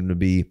necessarily need him to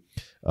be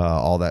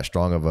all that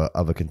strong of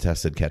a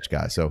contested catch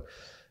guy. So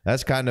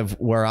that's kind of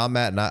where I'm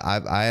at. And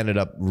I ended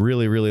up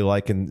really, really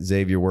liking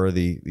Xavier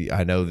Worthy.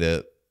 I know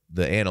that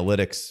the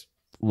analytics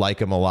like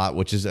him a lot,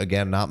 which is,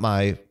 again, not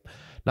my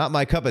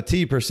cup of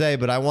tea per se,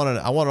 but I wanted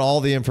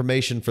all the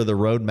information for the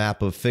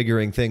roadmap of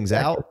figuring things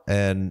out.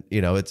 And,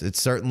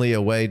 it's certainly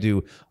a way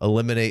to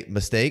eliminate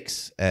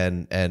mistakes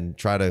and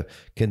try to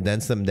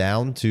condense them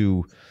down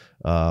to,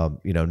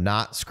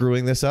 not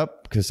screwing this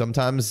up. Because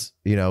sometimes,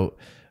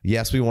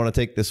 yes, we want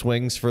to take the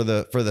swings for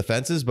the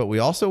fences, but we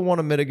also want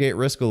to mitigate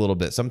risk a little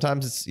bit.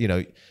 Sometimes it's,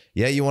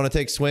 you want to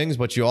take swings,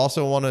 but you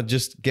also want to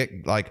just get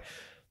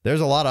there's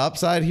a lot of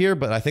upside here,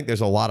 but I think there's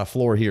a lot of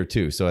floor here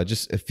too. So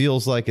it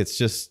feels like it's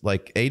just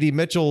like AD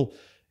Mitchell.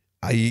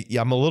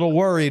 I'm a little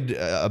worried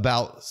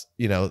about,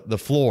 the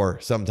floor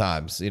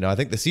sometimes. I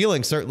think the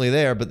ceiling's certainly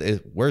there, but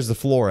where's the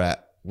floor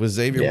at? With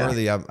Xavier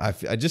Worthy,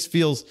 I just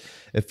feels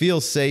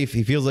safe.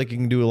 He feels like he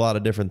can do a lot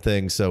of different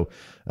things. So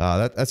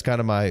that's kind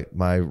of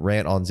my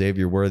rant on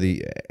Xavier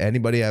Worthy.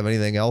 Anybody have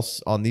anything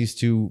else on these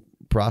two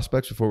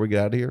prospects before we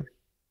get out of here?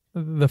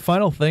 The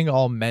final thing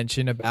I'll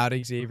mention about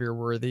Xavier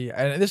Worthy,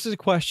 and this is a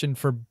question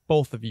for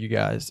both of you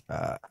guys.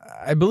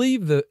 I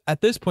believe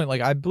at this point,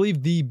 I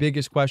believe the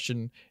biggest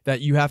question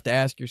that you have to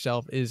ask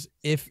yourself is,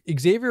 if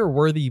Xavier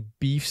Worthy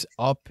beefs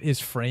up his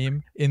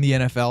frame in the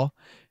NFL,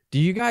 do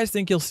you guys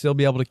think he'll still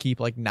be able to keep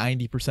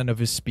 90% of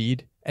his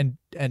speed? And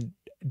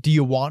do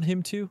you want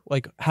him to?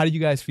 How do you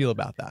guys feel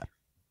about that?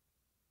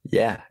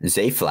 Yeah,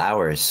 Zay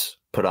Flowers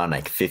put on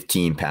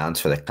 15 pounds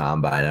for the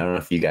combine. I don't know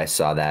if you guys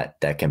saw that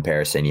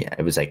comparison.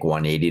 It was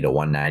 180 to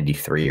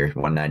 193 or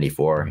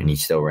 194, and he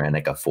still ran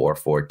a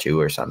 4.42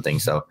 or something.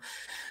 So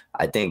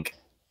I think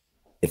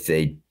if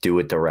they do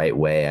it the right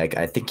way,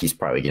 I think he's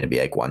probably going to be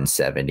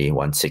 170,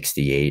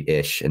 168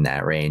 ish in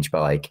that range.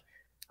 But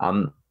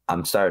I'm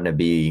I'm starting to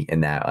be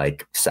in that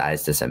like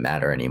size doesn't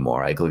matter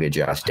anymore. Like look at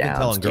Josh Downs.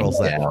 I've been telling girls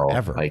that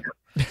forever. Like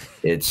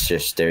it's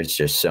just there's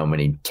just so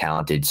many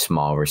talented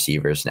small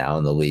receivers now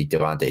in the league.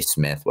 Devontae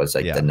Smith was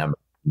like the number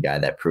one guy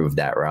that proved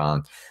that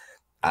wrong.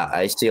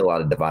 I see a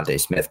lot of Devontae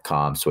Smith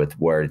comps with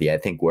Worthy. I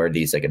think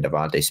Worthy's like a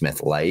Devontae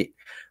Smith light.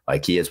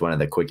 Like he is one of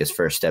the quickest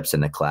first steps in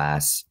the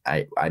class.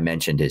 I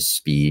mentioned his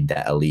speed,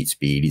 that elite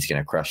speed. He's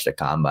going to crush the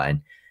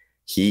combine.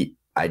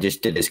 I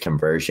just did his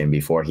conversion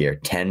before here,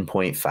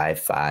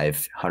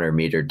 10.55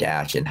 100-meter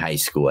dash in high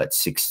school at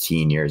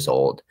 16 years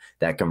old.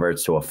 That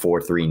converts to a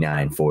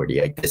 4.39 40.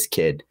 Like this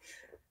kid,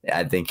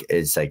 I think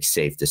it's like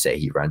safe to say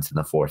he runs in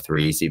the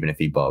 4.3s, even if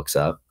he bulks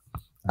up.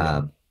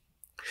 Yeah.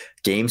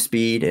 Game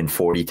speed and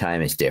 40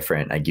 time is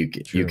different. Like you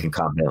can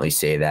confidently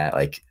say that,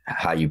 like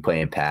how you play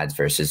in pads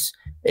versus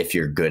if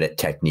you're good at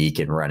technique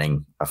and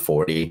running a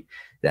 40,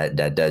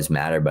 that does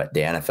matter. But the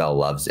NFL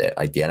loves it.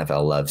 Like the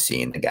NFL loves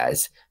seeing the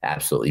guys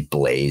absolutely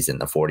blaze in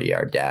the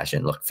 40-yard dash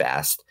and look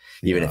fast,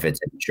 even if it's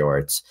in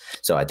shorts.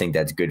 So I think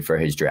that's good for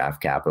his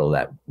draft capital,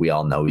 that we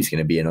all know he's going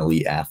to be an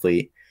elite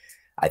athlete.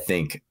 I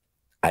think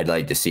I'd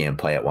like to see him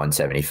play at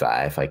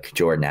 175. Like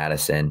Jordan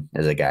Addison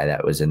is a guy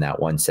that was in that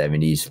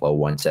 170s, low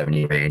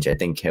 170 range. I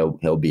think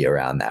he'll be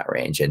around that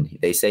range. And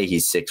they say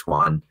he's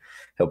 6'1".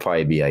 He'll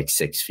probably be like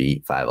 6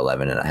 feet,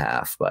 5'11 and a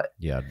half. But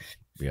yeah.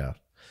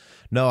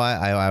 No,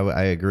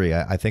 I agree.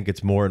 I think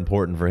it's more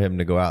important for him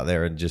to go out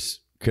there and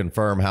just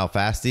confirm how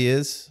fast he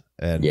is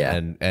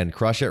and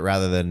crush it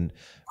rather than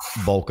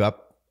bulk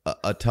up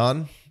a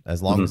ton.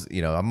 As long as,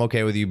 I'm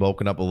okay with you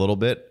bulking up a little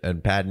bit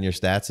and padding your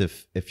stats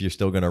if you're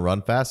still going to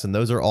run fast. And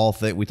those are all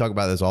things we talk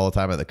about this all the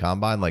time at the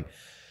combine. Like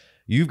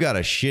you've got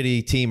a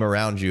shitty team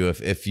around you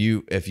if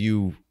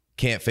you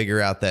can't figure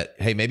out that,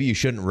 hey, maybe you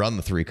shouldn't run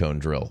the 3-cone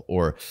drill,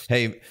 or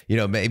hey,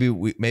 maybe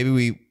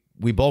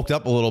we bulked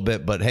up a little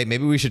bit, but hey,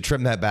 maybe we should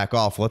trim that back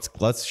off.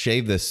 Let's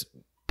shave this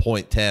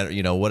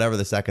 0.10, whatever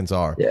the seconds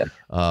are.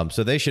 Yeah.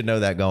 So they should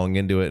know that going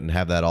into it and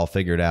have that all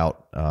figured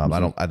out.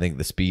 I think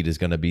the speed is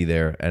going to be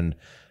there. And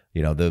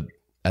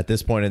at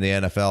this point in the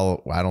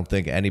NFL, I don't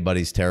think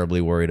anybody's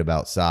terribly worried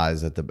about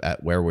size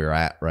at where we're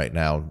at right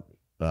now.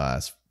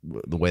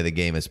 The way the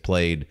game is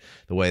played,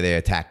 the way they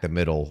attack the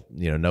middle,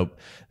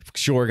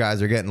 sure,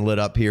 guys are getting lit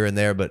up here and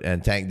there,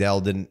 and Tank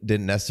Dell didn't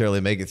necessarily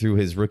make it through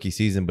his rookie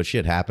season, but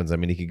shit happens. I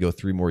mean, he could go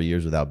 3 more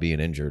years without being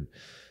injured.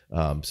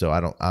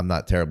 So I'm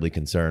not terribly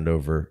concerned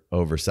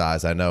over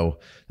size. I know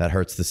that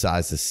hurts the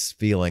size's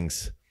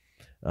feelings.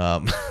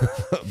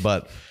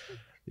 But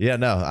yeah,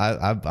 no,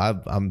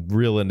 I'm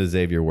real into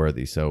Xavier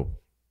Worthy. So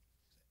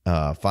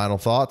final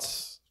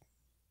thoughts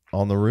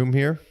on the room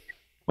here.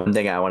 One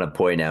thing I want to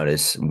point out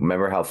is,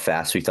 remember how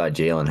fast we thought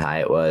Jalen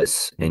Hyatt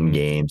was in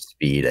game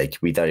speed? Like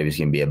we thought he was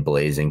going to be a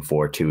blazing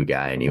 4.2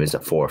 guy, and he was a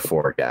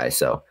 4.4 guy.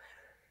 So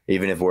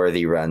even if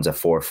Worthy runs a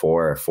 4.4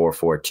 or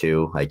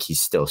 4.42, like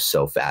he's still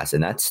so fast,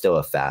 and that's still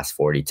a fast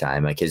 40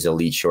 time. Like his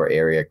elite short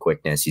area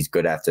quickness, he's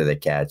good after the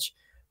catch,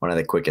 one of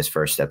the quickest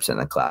first steps in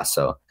the class.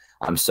 So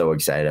I'm so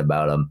excited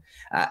about him.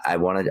 I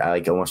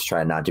like almost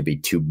try not to be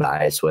too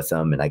biased with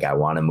him, and like I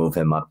want to move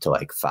him up to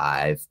like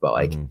 5, but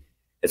like.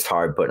 It's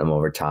hard putting him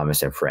over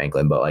Thomas and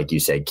Franklin. But like you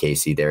said,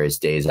 Casey, there is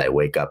days I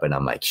wake up and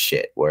I'm like,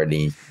 shit,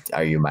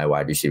 are you my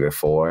wide receiver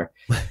 4?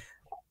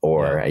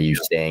 Or are you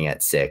staying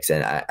at 6?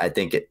 And I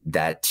think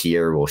that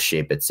tier will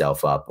shape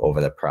itself up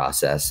over the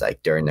process,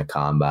 like during the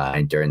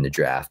combine, during the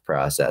draft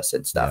process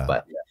and stuff. Yeah.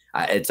 But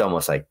it's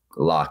almost like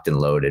locked and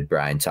loaded.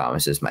 Brian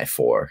Thomas is my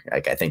 4.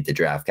 Like I think the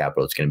draft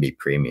capital is going to be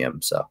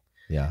premium. So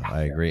yeah,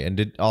 I agree.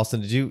 And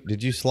Austin,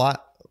 did you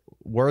slot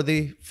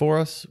Worthy for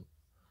us?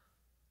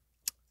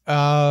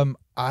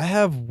 I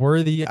have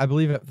Worthy, I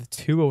believe, at the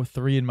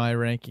 203 in my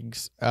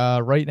rankings.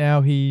 Right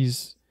now,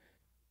 he's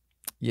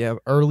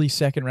early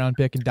 2nd round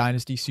pick in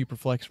Dynasty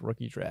Superflex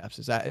rookie drafts.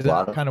 Is that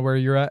kind of where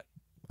you're at?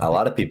 A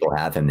lot of people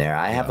have him there.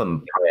 I have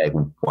him probably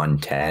like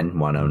 110,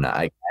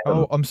 109.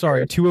 I'm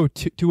sorry,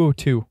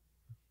 202.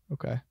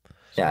 Okay.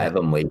 Yeah, I have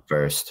him late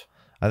first.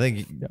 I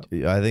think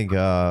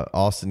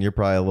Austin, you're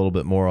probably a little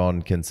bit more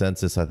on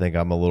consensus. I think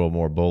I'm a little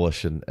more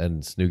bullish, and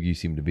Snoog, you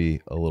seem to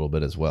be a little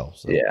bit as well.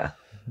 So. Yeah.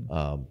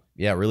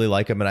 Really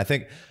like him, and I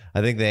think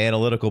the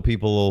analytical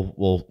people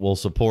will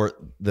support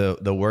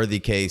the Worthy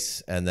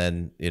case, and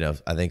then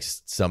I think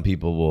some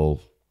people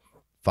will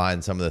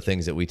find some of the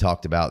things that we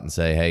talked about and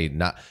say, hey,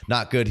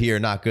 not good here,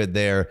 not good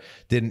there,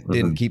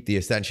 didn't keep the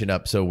ascension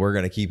up, so we're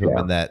going to keep him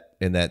in that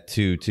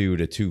 2.2 to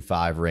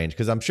 2.5 range,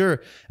 because I'm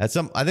sure I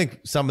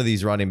think some of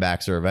these running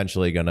backs are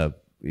eventually going to.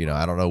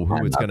 I don't know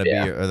who it's going to be,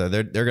 or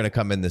they're going to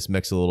come in this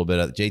mix a little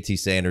bit. JT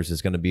Sanders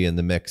is going to be in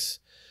the mix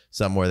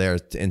somewhere there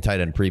in tight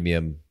end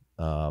premium.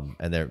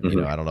 And there,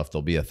 I don't know if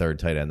there'll be a 3rd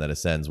tight end that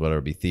ascends, whether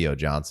it be Theo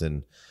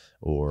Johnson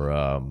or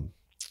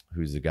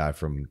who's the guy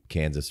from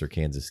Kansas or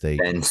Kansas State,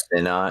 Ben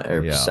Sinnott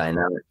or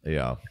Sinnott.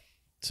 Yeah.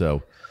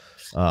 So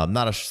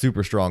not a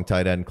super strong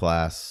tight end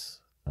class.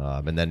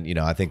 And then,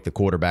 I think the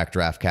quarterback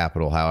draft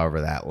capital,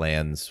 however that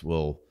lands,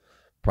 will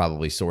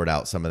probably sort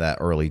out some of that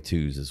early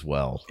 2s as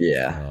well.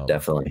 Yeah,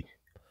 definitely.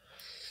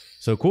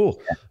 So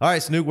cool. All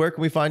right, Snoog, where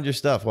can we find your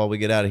stuff while we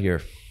get out of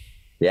here?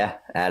 Yeah,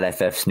 at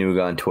FF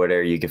Snoog on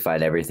Twitter. You can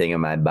find everything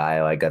in my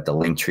bio. I got the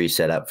link tree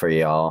set up for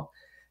y'all.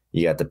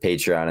 You got the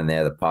Patreon in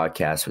there, the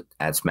podcast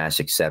at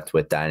Smash Accept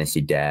with Dynasty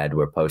Dad.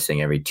 We're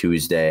posting every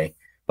Tuesday.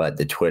 But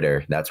the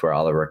Twitter, that's where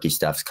all the rookie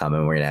stuff's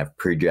coming. We're going to have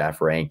pre-draft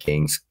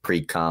rankings,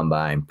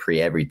 pre-combine,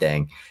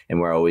 pre-everything. And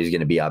we're always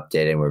going to be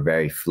updating. We're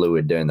very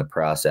fluid during the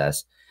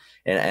process.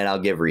 And I'll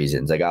give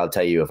reasons. Like, I'll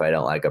tell you if I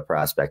don't like a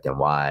prospect and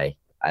why.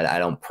 I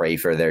don't pray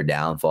for their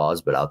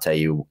downfalls, but I'll tell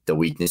you the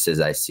weaknesses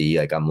I see.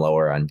 Like, I'm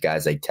lower on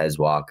guys like Tez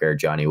Walker,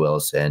 Johnny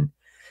Wilson,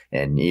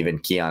 and even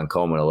Keon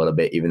Coleman a little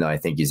bit, even though I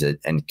think he's an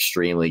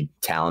extremely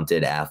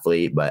talented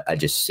athlete. But I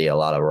just see a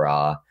lot of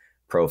raw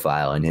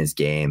profile in his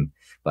game.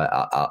 But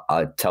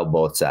I'll tell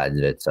both sides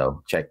of it.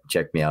 So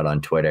check me out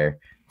on Twitter.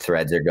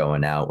 Threads are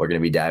going out. We're going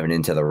to be diving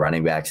into the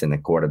running backs and the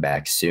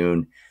quarterbacks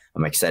soon.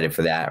 I'm excited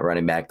for that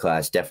running back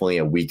class. Definitely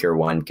a weaker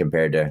one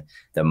compared to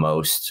the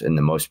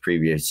most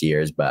previous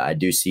years. But I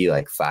do see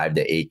like 5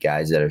 to 8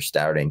 guys that are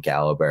starting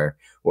caliber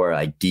or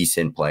like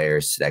decent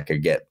players that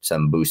could get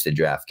some boosted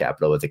draft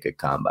capital with a good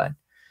combine.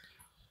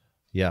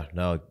 Yeah,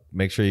 no,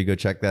 make sure you go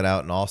check that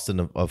out. And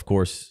Austin, of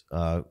course,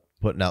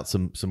 putting out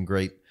some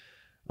great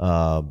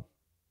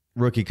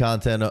rookie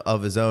content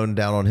of his own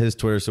down on his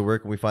Twitter. So where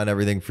can we find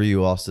everything for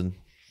you, Austin?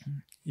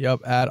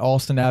 Yep, at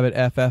Austin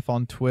Abbott FF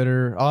on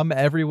Twitter. I'm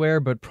everywhere,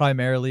 but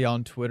primarily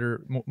on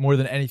Twitter more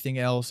than anything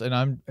else. And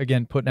I'm,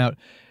 again, putting out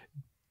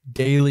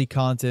daily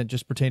content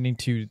just pertaining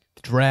to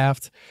the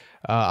draft.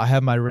 I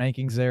have my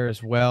rankings there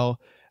as well.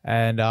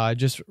 And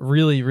just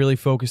really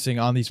focusing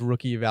on these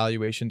rookie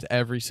evaluations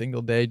every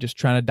single day, just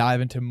trying to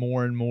dive into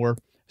more and more.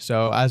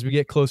 So as we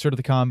get closer to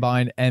the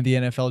combine and the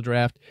NFL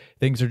draft,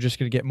 things are just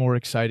going to get more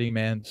exciting,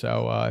 man.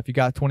 So if you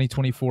got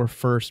 2024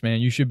 first,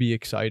 man, you should be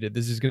excited.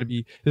 This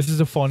is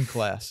a fun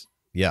class.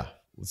 Yeah,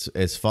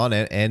 it's fun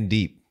and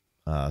deep.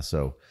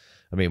 So,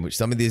 I mean,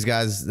 some of these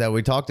guys that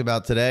we talked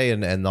about today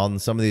and on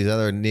some of these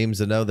other names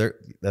to know,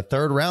 the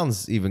third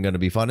round's even going to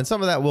be fun. And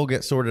some of that will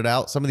get sorted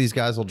out. Some of these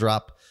guys will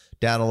drop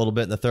down a little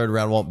bit, and the third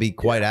round won't be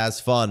quite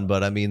as fun.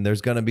 But, I mean, there's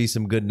going to be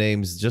some good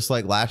names, just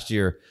like last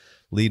year.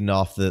 Leading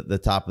off the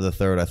top of the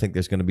third, I think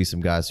there's going to be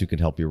some guys who can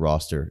help your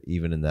roster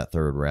even in that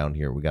third round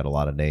here. We got a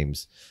lot of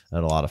names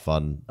and a lot of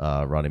fun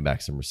running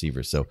backs and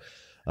receivers. So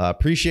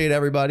appreciate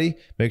everybody.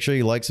 Make sure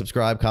you like,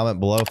 subscribe,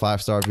 comment below.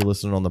 5-star if you're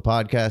listening on the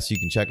podcast. You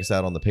can check us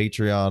out on the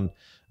Patreon.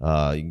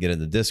 You can get in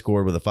the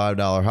Discord with a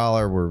 $5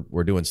 holler.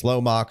 We're doing slow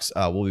mocks.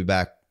 We'll be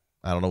back.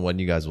 I don't know when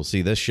you guys will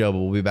see this show, but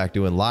we'll be back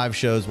doing live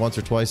shows once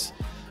or twice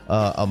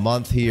a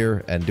month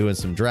here and doing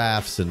some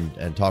drafts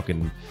and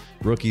talking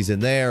rookies in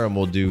there, and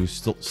we'll do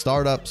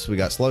startups. We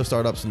got slow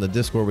startups in the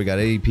Discord. We got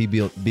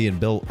ADP being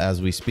built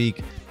as we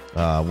speak.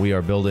 We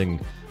are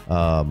building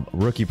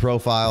rookie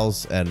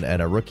profiles and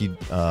a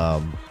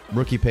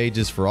rookie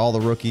pages for all the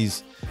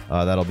rookies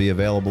that'll be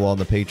available on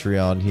the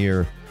Patreon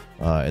here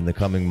in the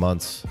coming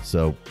months.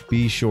 So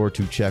be sure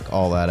to check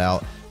all that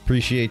out.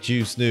 Appreciate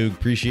you, Snoog.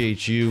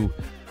 Appreciate you,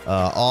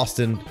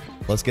 Austin.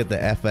 Let's get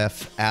the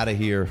FF out of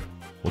here.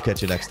 We'll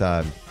catch you next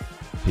time.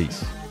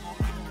 Peace.